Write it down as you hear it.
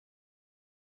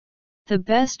The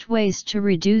best ways to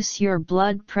reduce your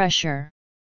blood pressure.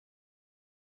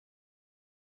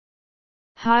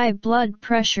 High blood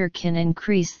pressure can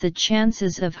increase the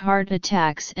chances of heart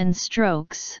attacks and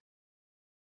strokes.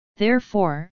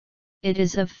 Therefore, it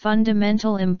is of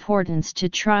fundamental importance to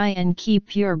try and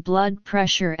keep your blood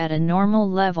pressure at a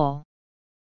normal level.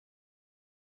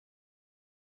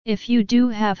 If you do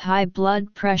have high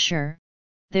blood pressure,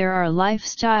 there are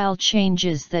lifestyle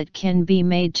changes that can be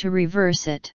made to reverse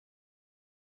it.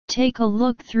 Take a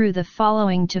look through the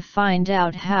following to find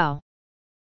out how.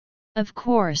 Of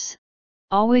course,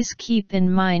 always keep in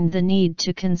mind the need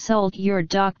to consult your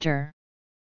doctor.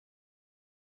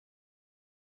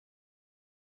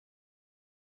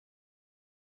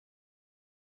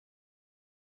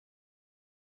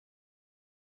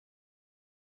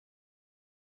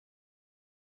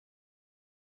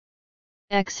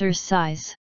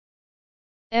 Exercise.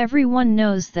 Everyone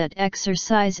knows that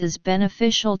exercise is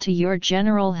beneficial to your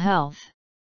general health.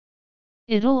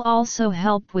 It'll also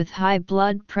help with high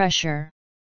blood pressure.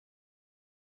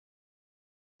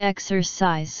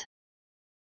 Exercise.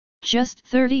 Just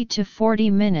 30 to 40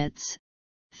 minutes,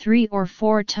 3 or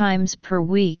 4 times per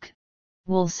week,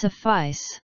 will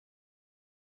suffice.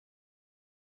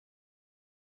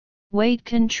 Weight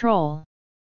control.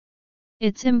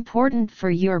 It's important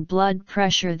for your blood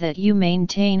pressure that you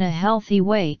maintain a healthy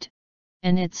weight,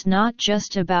 and it's not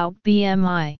just about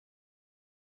BMI.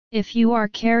 If you are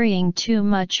carrying too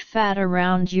much fat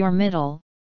around your middle,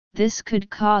 this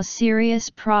could cause serious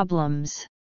problems.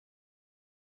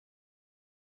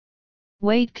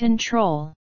 Weight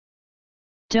control.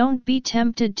 Don't be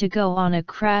tempted to go on a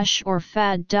crash or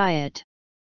fad diet.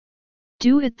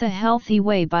 Do it the healthy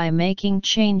way by making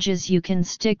changes you can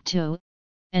stick to,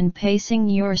 and pacing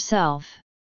yourself.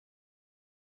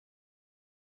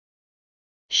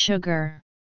 Sugar.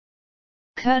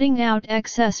 Cutting out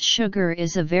excess sugar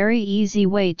is a very easy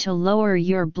way to lower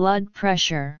your blood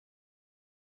pressure.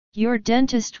 Your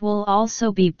dentist will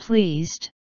also be pleased.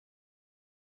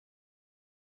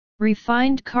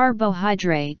 Refined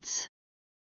carbohydrates.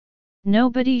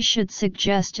 Nobody should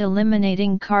suggest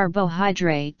eliminating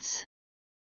carbohydrates.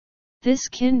 This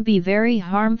can be very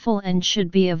harmful and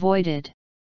should be avoided.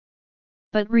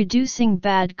 But reducing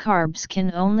bad carbs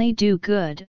can only do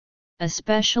good,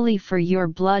 especially for your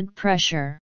blood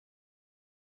pressure.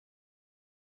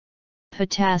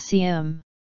 Potassium.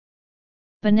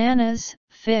 Bananas,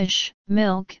 fish,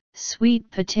 milk,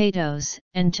 sweet potatoes,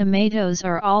 and tomatoes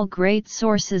are all great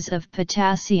sources of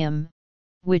potassium,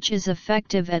 which is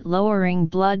effective at lowering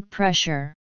blood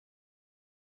pressure.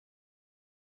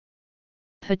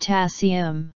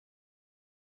 Potassium.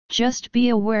 Just be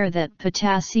aware that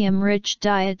potassium-rich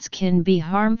diets can be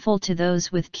harmful to those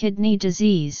with kidney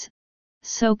disease,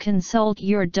 so consult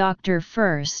your doctor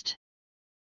first.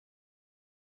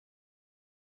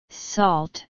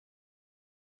 Salt.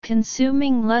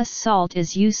 Consuming less salt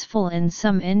is useful in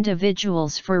some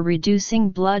individuals for reducing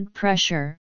blood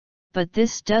pressure, but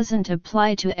this doesn't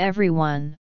apply to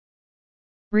everyone.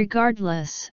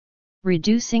 Regardless,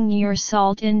 reducing your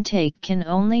salt intake can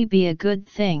only be a good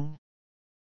thing.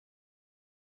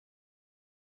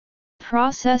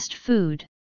 Processed food.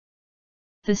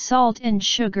 The salt and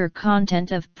sugar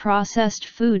content of processed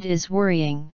food is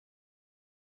worrying.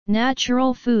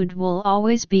 Natural food will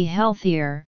always be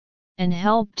healthier, and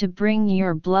help to bring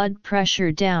your blood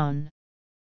pressure down.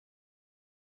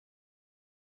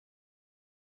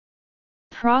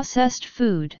 Processed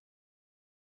food.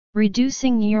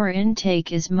 Reducing your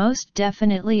intake is most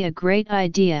definitely a great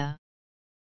idea.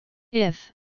 If,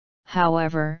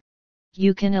 however,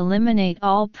 you can eliminate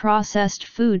all processed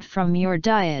food from your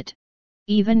diet,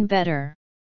 even better.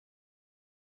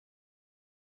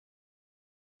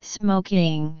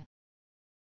 Smoking.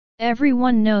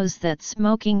 Everyone knows that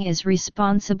smoking is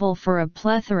responsible for a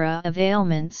plethora of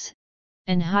ailments,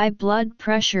 and high blood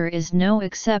pressure is no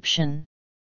exception.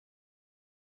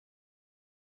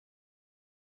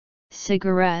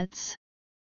 Cigarettes.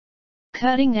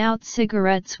 Cutting out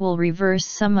cigarettes will reverse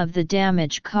some of the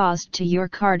damage caused to your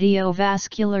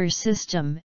cardiovascular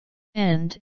system,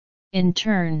 and, in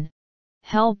turn,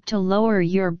 help to lower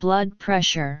your blood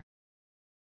pressure.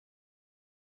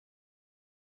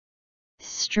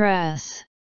 Stress.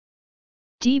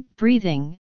 Deep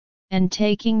breathing, and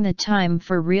taking the time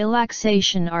for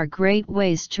relaxation are great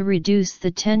ways to reduce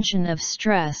the tension of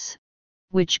stress,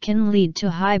 which can lead to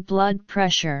high blood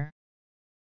pressure.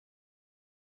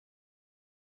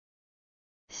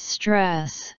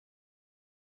 Stress.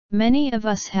 Many of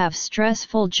us have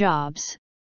stressful jobs,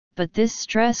 but this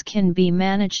stress can be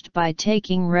managed by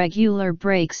taking regular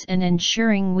breaks and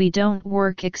ensuring we don't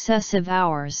work excessive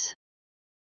hours.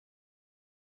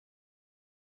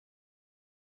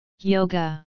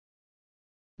 Yoga.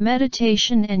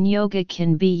 Meditation and yoga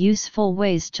can be useful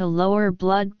ways to lower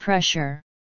blood pressure.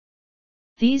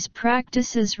 These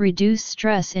practices reduce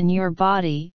stress in your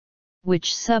body,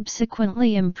 which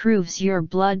subsequently improves your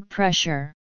blood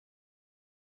pressure.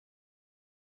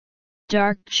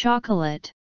 Dark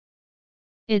chocolate.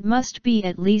 It must be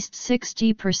at least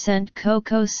 60%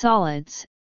 cocoa solids,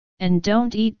 and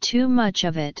don't eat too much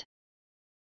of it.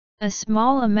 A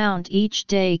small amount each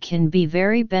day can be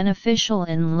very beneficial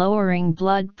in lowering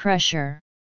blood pressure.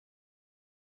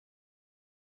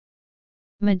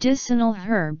 Medicinal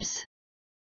herbs.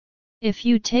 If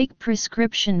you take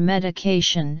prescription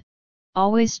medication,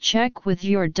 always check with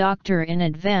your doctor in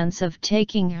advance of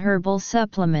taking herbal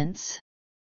supplements.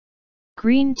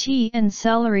 Green tea and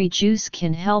celery juice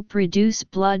can help reduce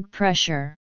blood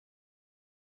pressure.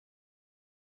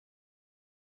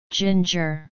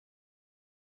 Ginger.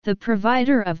 The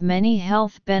provider of many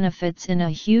health benefits in a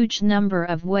huge number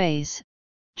of ways,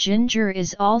 ginger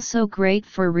is also great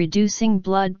for reducing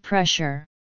blood pressure.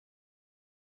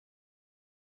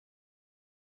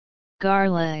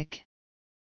 Garlic.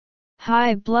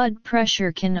 High blood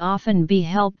pressure can often be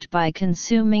helped by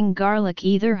consuming garlic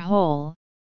either whole,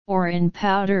 or in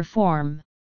powder form.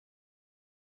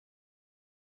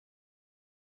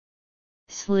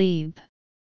 Sleep.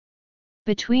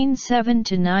 Between 7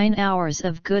 to 9 hours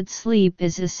of good sleep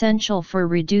is essential for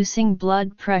reducing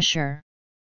blood pressure.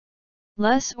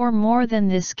 Less or more than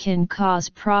this can cause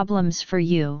problems for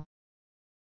you.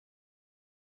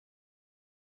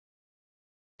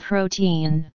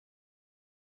 Protein.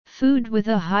 Food with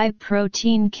a high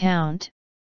protein count,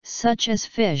 such as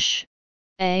fish,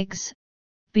 eggs,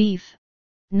 beef,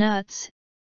 nuts,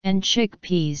 and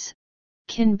chickpeas,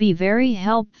 can be very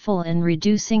helpful in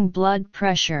reducing blood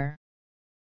pressure.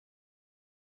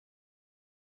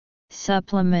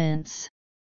 Supplements.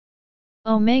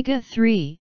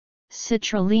 Omega-3,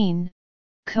 citrulline,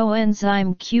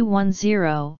 coenzyme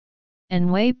Q10,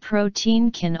 and whey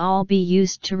protein can all be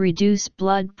used to reduce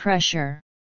blood pressure.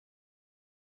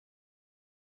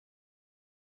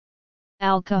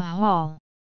 Alcohol.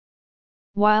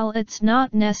 While it's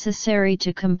not necessary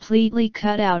to completely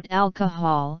cut out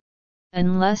alcohol,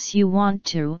 unless you want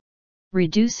to,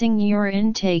 reducing your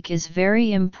intake is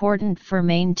very important for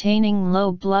maintaining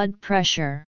low blood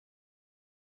pressure.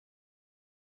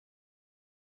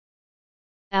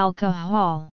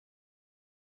 Alcohol.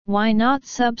 Why not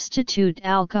substitute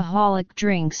alcoholic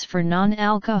drinks for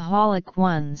non-alcoholic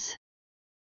ones?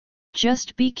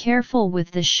 Just be careful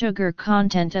with the sugar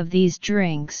content of these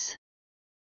drinks.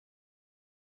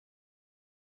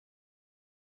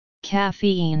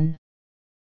 Caffeine.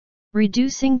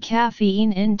 Reducing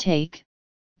caffeine intake,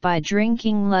 by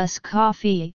drinking less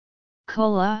coffee,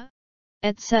 cola,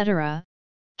 etc.,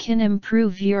 can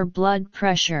improve your blood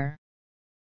pressure.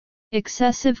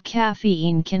 Excessive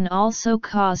caffeine can also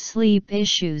cause sleep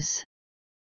issues.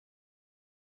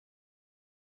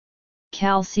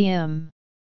 Calcium.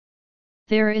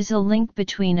 There is a link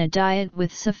between a diet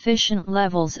with sufficient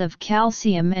levels of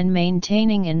calcium and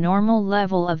maintaining a normal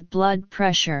level of blood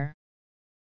pressure.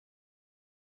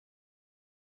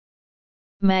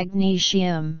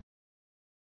 Magnesium.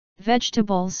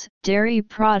 Vegetables, dairy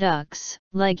products,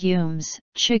 legumes,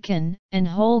 chicken, and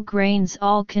whole grains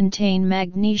all contain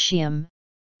magnesium,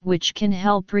 which can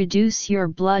help reduce your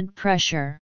blood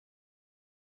pressure.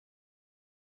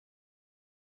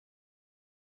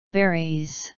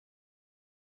 Berries.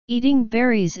 Eating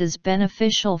berries is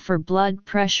beneficial for blood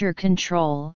pressure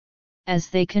control,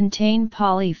 as they contain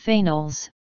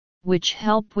polyphenols, which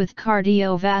help with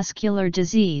cardiovascular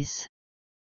disease.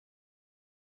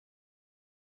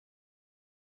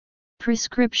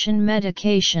 Prescription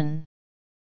medication.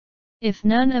 If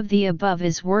none of the above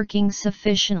is working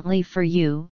sufficiently for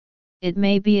you, it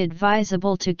may be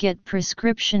advisable to get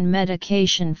prescription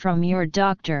medication from your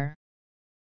doctor.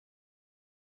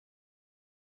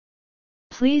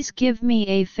 Please give me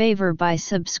a favor by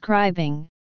subscribing,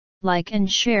 like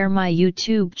and share my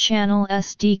YouTube channel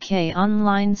SDK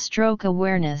Online Stroke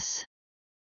Awareness.